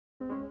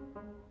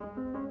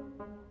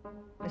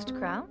Mr.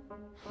 Crown?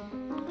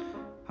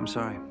 I'm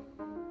sorry.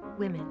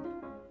 Women.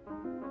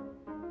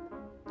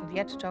 We've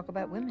yet to talk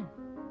about women.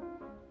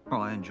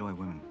 Well, I enjoy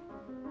women.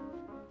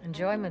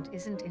 Enjoyment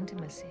isn't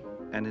intimacy.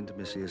 And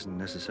intimacy isn't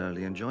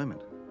necessarily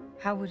enjoyment.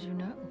 How would you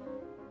know?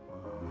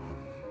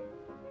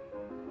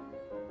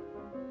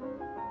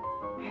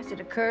 Has it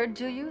occurred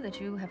to you that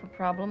you have a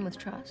problem with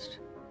trust?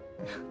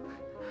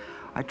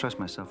 I trust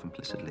myself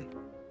implicitly.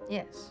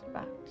 Yes,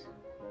 but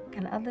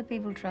can other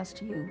people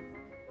trust you?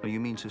 Oh, you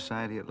mean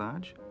society at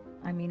large?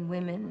 I mean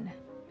women,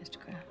 Mr.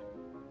 Crown.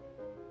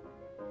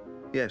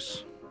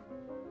 Yes.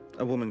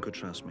 A woman could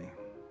trust me.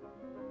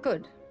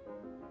 Good.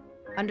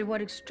 Under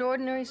what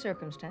extraordinary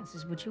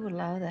circumstances would you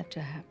allow that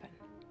to happen?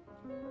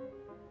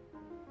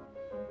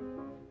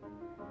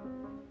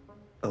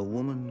 A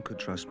woman could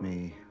trust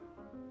me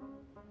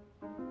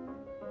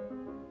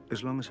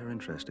as long as her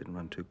interests didn't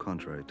run too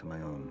contrary to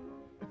my own.